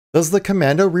Does the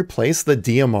Commando replace the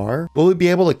DMR? Will we be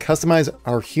able to customize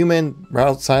our human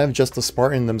outside of just the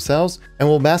Spartan themselves? And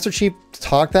will Master Chief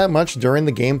talk that much during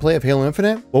the gameplay of Halo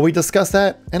Infinite? Well, we discuss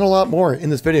that and a lot more in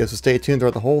this video, so stay tuned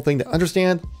throughout the whole thing to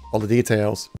understand all the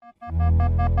details.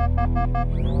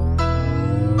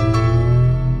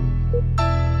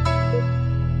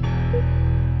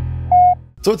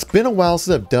 So it's been a while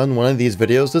since I've done one of these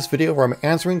videos, this video where I'm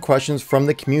answering questions from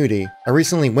the community. I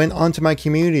recently went onto my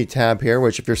community tab here,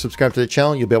 which if you're subscribed to the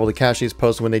channel, you'll be able to catch these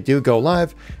posts when they do go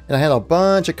live. And I had a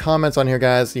bunch of comments on here,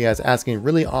 guys. You guys asking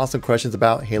really awesome questions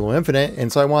about Halo Infinite.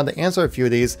 And so I wanted to answer a few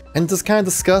of these and just kind of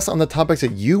discuss on the topics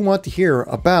that you want to hear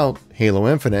about Halo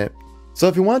Infinite. So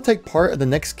if you want to take part in the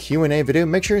next Q&A video,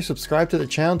 make sure you subscribe to the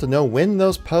channel to know when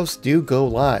those posts do go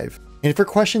live. And if your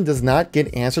question does not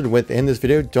get answered within this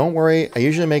video, don't worry, I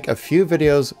usually make a few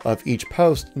videos of each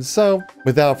post. And so,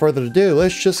 without further ado,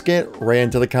 let's just get right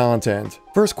into the content.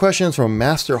 First question is from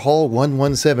Master Hall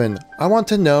 117. I want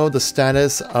to know the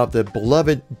status of the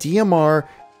beloved DMR.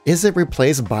 Is it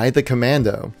replaced by the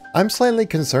Commando? I'm slightly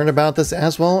concerned about this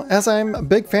as well, as I'm a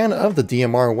big fan of the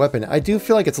DMR weapon. I do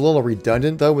feel like it's a little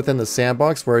redundant though within the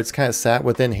sandbox, where it's kind of sat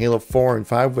within Halo 4 and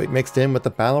 5 mixed in with the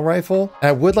battle rifle. And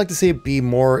I would like to see it be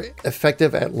more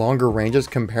effective at longer ranges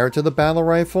compared to the battle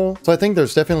rifle. So I think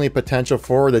there's definitely potential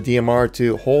for the DMR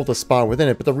to hold a spot within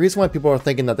it, but the reason why people are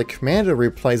thinking that the Commando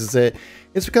replaces it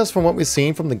is because from what we've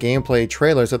seen from the gameplay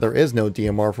trailers that there is no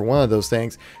DMR for one of those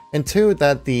things, and two,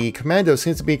 that the Commando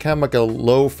seems to be kind of like a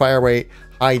low fire rate,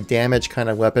 high damage kind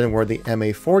of weapon, where the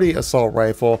MA40 assault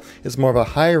rifle is more of a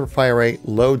higher fire rate,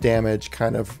 low damage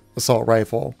kind of assault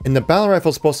rifle. And the battle rifle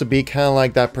is supposed to be kind of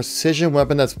like that precision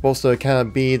weapon that's supposed to kind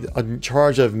of be in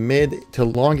charge of mid to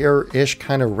longer-ish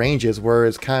kind of ranges, where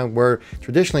it's kind of where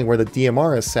traditionally where the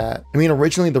DMR is sat. I mean,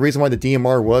 originally the reason why the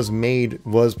DMR was made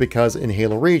was because in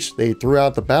Halo Reach they threw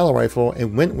out the battle rifle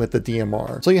and went with the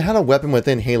DMR. So you had a weapon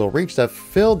within Halo Reach that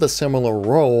filled the similar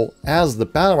role as the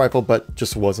battle rifle, but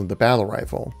just wasn't the battle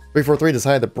rifle. 343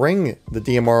 decided to bring the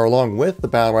DMR along with the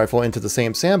battle rifle into the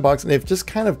same sandbox, and they've just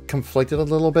kind of conflicted a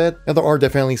little bit. Now there are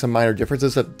definitely some minor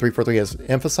differences that 343 has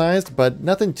emphasized, but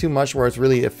nothing too much where it's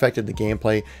really affected the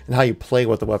gameplay and how you play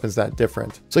with the weapons that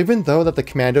different. So even though that the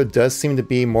Commando does seem to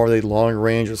be more of a long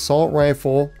range assault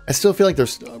rifle, I still feel like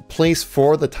there's a place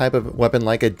for the type of weapon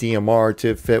like a DMR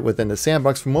to fit within the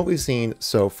sandbox from what we've seen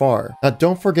so far. Now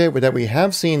don't forget that we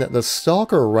have seen the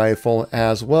Stalker rifle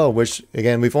as well, which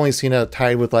again we've only seen it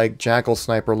tied with like Jackal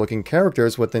Sniper looking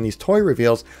characters within these toy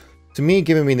reveals. To me,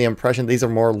 giving me the impression these are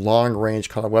more long-range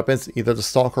kind of weapons. Either the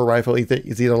Stalker rifle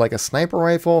is either like a sniper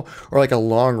rifle or like a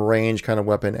long-range kind of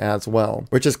weapon as well,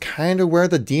 which is kind of where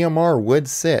the DMR would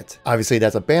sit. Obviously,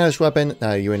 that's a banished weapon,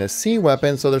 not a UNSC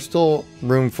weapon, so there's still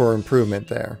room for improvement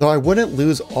there. Though I wouldn't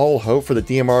lose all hope for the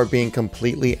DMR being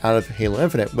completely out of Halo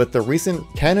Infinite. With the recent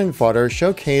Cannon Fodder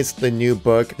showcased the new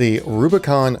book, the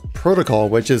Rubicon Protocol,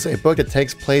 which is a book that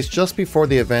takes place just before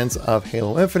the events of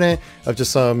Halo Infinite, of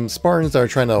just some Spartans that are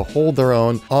trying to hold their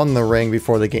own on the ring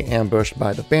before they get ambushed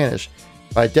by the Banished.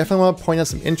 But I definitely want to point out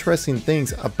some interesting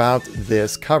things about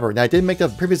this cover. Now I did make a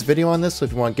previous video on this, so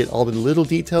if you want to get all the little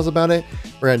details about it,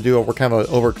 we're going to do kind of an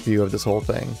overview of this whole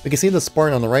thing. We can see the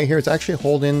Spartan on the right here is actually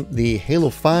holding the Halo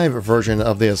 5 version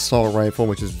of the assault rifle,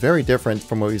 which is very different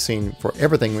from what we've seen for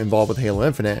everything involved with Halo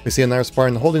Infinite. We see another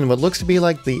Spartan holding what looks to be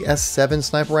like the S7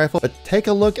 sniper rifle, but take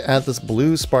a look at this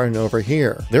blue Spartan over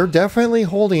here. They're definitely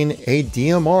holding a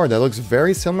DMR that looks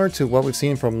very similar to what we've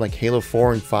seen from like Halo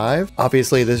 4 and 5.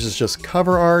 Obviously this is just cover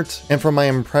art, and from my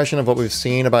impression of what we've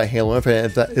seen about Halo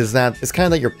Infinite is that it's kind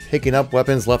of like you're picking up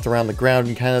weapons left around the ground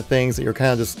and kind of things that you're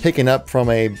kind of just picking up from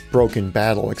a broken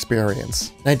battle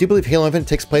experience. And I do believe Halo Infinite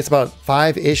takes place about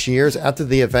 5-ish years after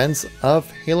the events of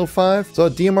Halo 5, so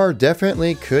DMR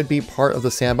definitely could be part of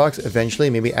the sandbox eventually,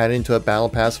 maybe added into a battle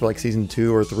pass for like season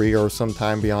 2 or 3 or some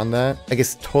time beyond that. I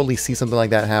guess totally see something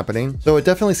like that happening. Though it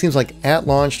definitely seems like at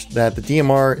launch that the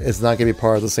DMR is not going to be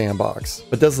part of the sandbox.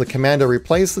 But does the Commando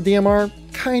replace the DMR?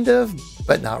 Kind of,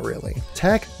 but not really.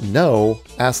 Tech No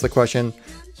asked the question,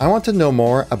 I want to know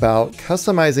more about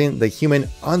customizing the human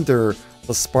under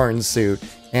the Spartan suit,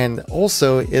 and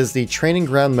also is the training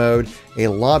ground mode a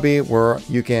lobby where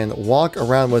you can walk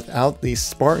around without the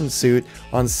Spartan suit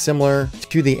on similar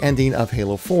to the ending of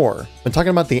Halo 4. When talking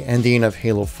about the ending of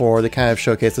Halo 4, they kind of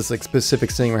showcase this like specific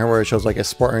scene where it shows like a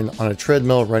Spartan on a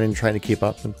treadmill running trying to keep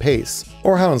up the pace.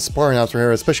 Or how in Spartan out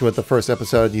here, especially with the first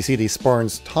episode, you see these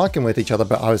Spartans talking with each other,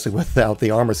 but obviously without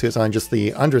the armor suits on, just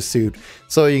the undersuit.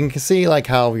 So you can see like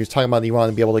how you're talking about you want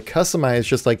to be able to customize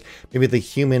just like maybe the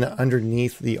human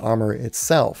underneath the armor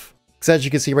itself. Because as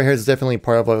you can see right here, it's definitely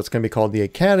part of what's going to be called the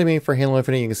Academy for Halo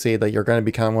Infinite. You can see that you're going to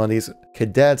become one of these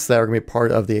cadets that are going to be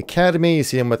part of the Academy. You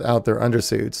see them without their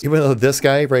undersuits. Even though this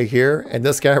guy right here and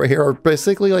this guy right here are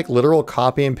basically like literal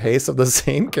copy and paste of the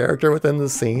same character within the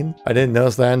scene. I didn't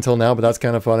notice that until now, but that's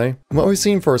kind of funny. What we've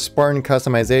seen for Spartan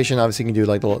customization, obviously you can do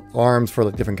like the arms for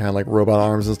like different kind of like robot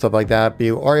arms and stuff like that. But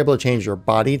you are able to change your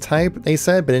body type, they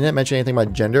said, but it didn't mention anything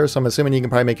about gender. So I'm assuming you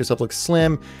can probably make yourself look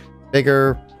slim,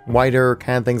 bigger, wider,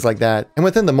 kind of things like that. And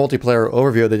within the multiplayer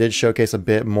overview, they did showcase a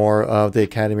bit more of the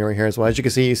Academy right here as well. As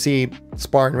you see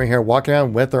Spartan right here walking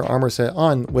around with their armor set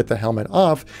on with the helmet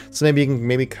off. So maybe you can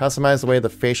customize the way the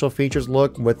facial features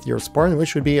look with your Spartan,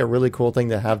 which would be a really cool thing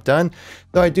to have done.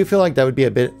 Though I do feel like that would be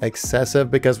a bit excessive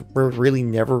because we're really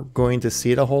never going to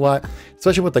see it a whole lot,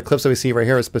 especially with the clips that we see right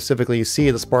here. Specifically, you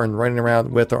see the Spartan running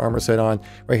around with their armor set on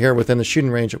right here within the shooting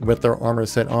range with their armor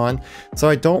set on. So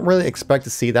I don't really expect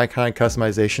to see that kind of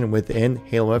customization within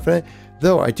Halo Infinite,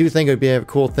 though I do think it would be a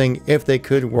cool thing if they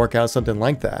could work out something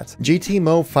like that.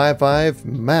 GTMo55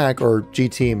 Mac, or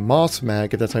GT Moss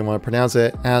Mac, if that's how you want to pronounce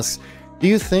it, asks, do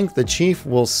you think the Chief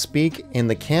will speak in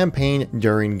the campaign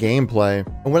during gameplay?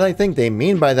 And what I think they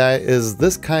mean by that is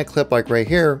this kind of clip like right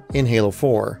here in Halo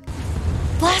 4.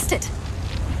 Blast it!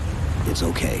 It's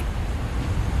okay.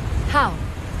 How?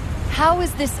 How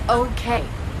is this okay?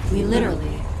 We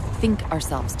literally think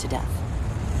ourselves to death.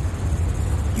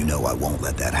 You know I won't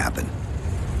let that happen.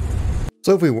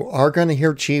 So if we are going to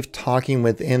hear Chief talking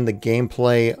within the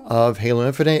gameplay of Halo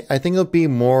Infinite, I think it'll be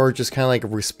more just kind of like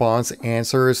response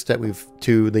answers that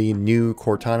to the new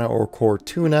Cortana or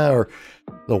Cortuna, or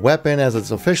the weapon as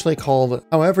it's officially called,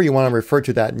 however you want to refer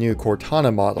to that new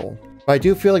Cortana model. But I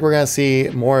do feel like we're going to see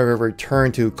more of a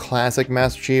return to classic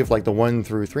Master Chief, like the 1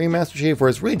 through 3 Master Chief, where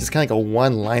it's really just kind of like a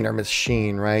one-liner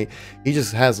machine, right? He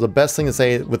just has the best thing to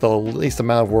say with the least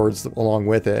amount of words along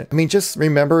with it. I mean, just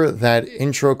remember that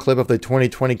intro clip of the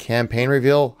 2020 campaign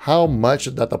reveal, how much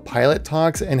that the pilot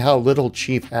talks and how little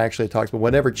Chief actually talks. But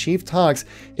whenever Chief talks,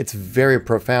 it's very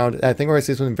profound. And I think we're going to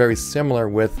see something very similar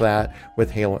with that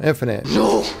with Halo Infinite.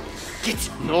 No!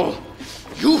 No!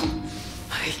 You!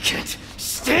 I can't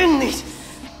stand this!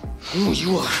 Who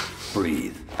you are?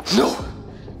 Breathe. No!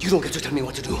 You don't get to tell me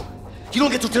what to do. You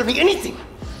don't get to tell me anything.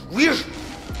 We're... Are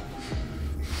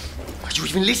you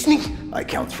even listening? I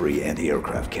count 3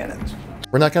 anti-aircraft cannons.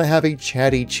 We're not going to have a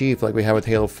chatty Chief like we have with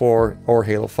Halo 4 or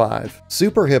Halo 5.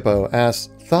 Super Hippo asks,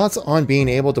 thoughts on being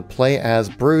able to play as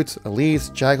brutes,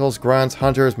 elites, jackals, grunts,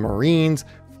 hunters, marines,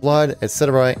 flood,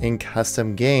 etc. in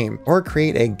custom game, or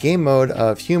create a game mode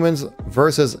of humans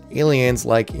versus aliens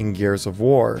like in Gears of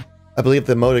War. I believe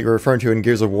the mode that you're referring to in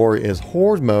Gears of War is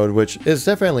Horde mode, which is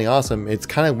definitely awesome. It's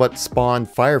kind of what spawned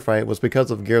Firefight, was because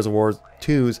of Gears of War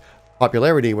 2's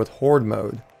popularity with Horde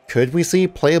mode. Could we see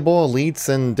playable elites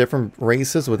and different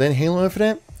races within Halo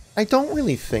Infinite? I don't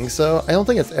really think so. I don't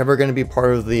think it's ever going to be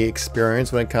part of the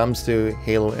experience when it comes to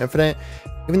Halo Infinite.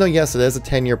 Even though, yes, it is a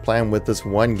 10-year plan with this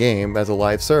one game as a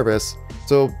live service,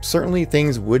 so certainly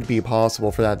things would be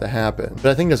possible for that to happen. But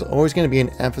I think there's always going to be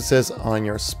an emphasis on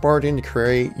your Spartan to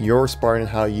create your Spartan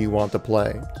how you want to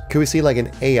play. Could we see like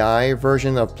an AI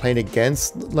version of playing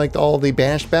against like all the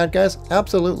banished bad guys?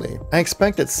 Absolutely. I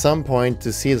expect at some point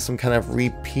to see some kind of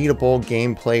repeatable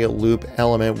gameplay loop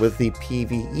element with the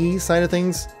PvE side of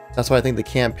things. That's why I think the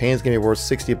campaign is going to be worth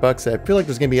 $60. I feel like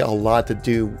there's going to be a lot to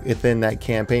do within that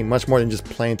campaign, much more than just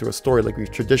playing through a story like we've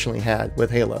traditionally had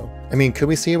with Halo. I mean, could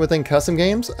we see it within custom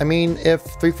games? I mean, if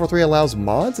 343 allows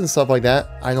mods and stuff like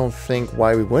that, I don't think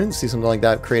why we wouldn't see something like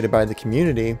that created by the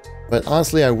community. But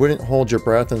honestly, I wouldn't hold your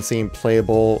breath on seeing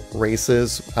playable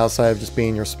races outside of just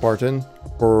being your Spartan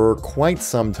for quite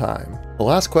some time. The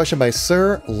last question by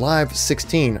Sir Live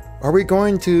 16. Are we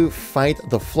going to fight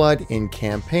the Flood in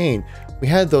campaign? We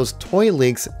had those toy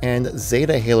leaks and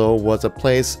Zeta Halo was a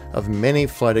place of many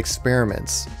Flood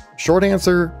experiments. Short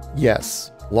answer,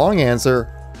 yes. Long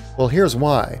answer, well, here's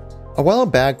why. A while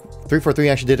back, 343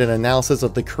 actually did an analysis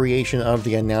of the creation of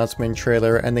the announcement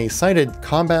trailer, and they cited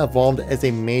Combat Evolved as a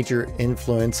major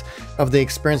influence of the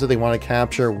experience that they want to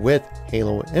capture with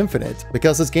Halo Infinite.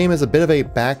 Because this game is a bit of a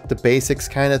back to basics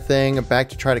kind of thing, back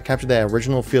to try to capture that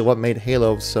original feel of what made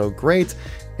Halo so great.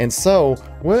 And so,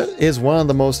 what is one of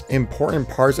the most important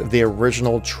parts of the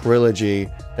original trilogy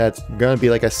that's going to be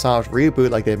like a soft reboot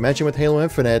like they've mentioned with Halo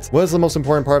Infinite, what is the most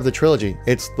important part of the trilogy?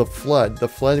 It's the Flood. The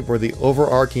Flood were the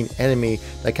overarching enemy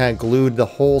that kind of glued the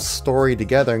whole story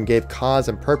together and gave cause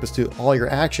and purpose to all your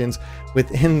actions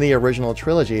within the original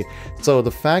trilogy. So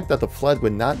the fact that the Flood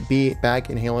would not be back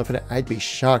in Halo Infinite, I'd be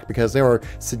shocked, because there are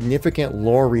significant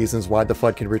lore reasons why the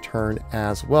Flood could return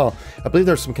as well. I believe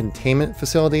there's some containment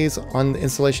facilities on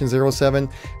Installation 07.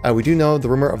 We do know the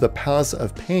rumor of the Palace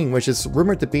of Pain, which is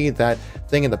rumored to be that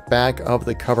thing in the back of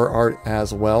the cover art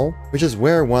as well, which is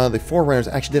where one of the Forerunners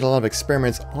actually did a lot of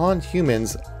experiments on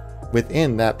humans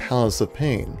within that Palace of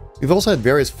Pain. We've also had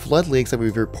various Flood leaks that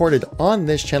we've reported on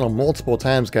this channel multiple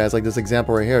times, guys, like this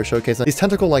example right here, showcasing these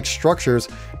tentacle-like structures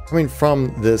coming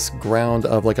from this ground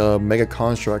of like a Mega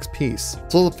Constructs piece.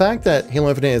 So the fact that Halo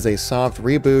Infinite is a soft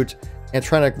reboot and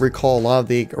trying to recall a lot of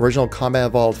the original Combat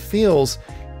Evolved feels,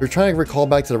 you're trying to recall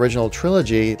back to the original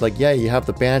trilogy, like, yeah, you have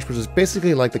the Banshee, which is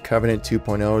basically like the Covenant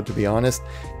 2.0, to be honest.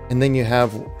 And then you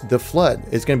have the Flood.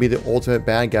 It's going to be the ultimate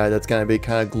bad guy that's going to be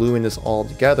kind of gluing this all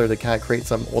together to kind of create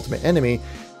some ultimate enemy.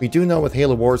 We do know with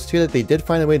Halo Wars 2 that they did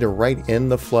find a way to write in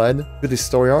the Flood to the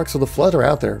story arc, so the Flood are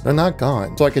out there. They're not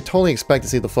gone. So I could totally expect to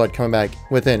see the Flood coming back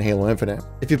within Halo Infinite.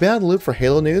 If you've been out of the loop for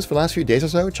Halo news for the last few days or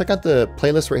so, check out the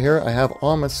playlist right here I have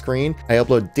on my screen. I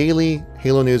upload daily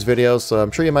Halo news videos, so I'm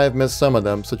sure you might have missed some of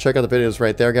them. So check out the videos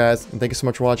right there, guys. And thank you so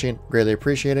much for watching. Greatly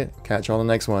appreciate it. Catch you on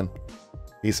the next one.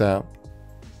 Peace out.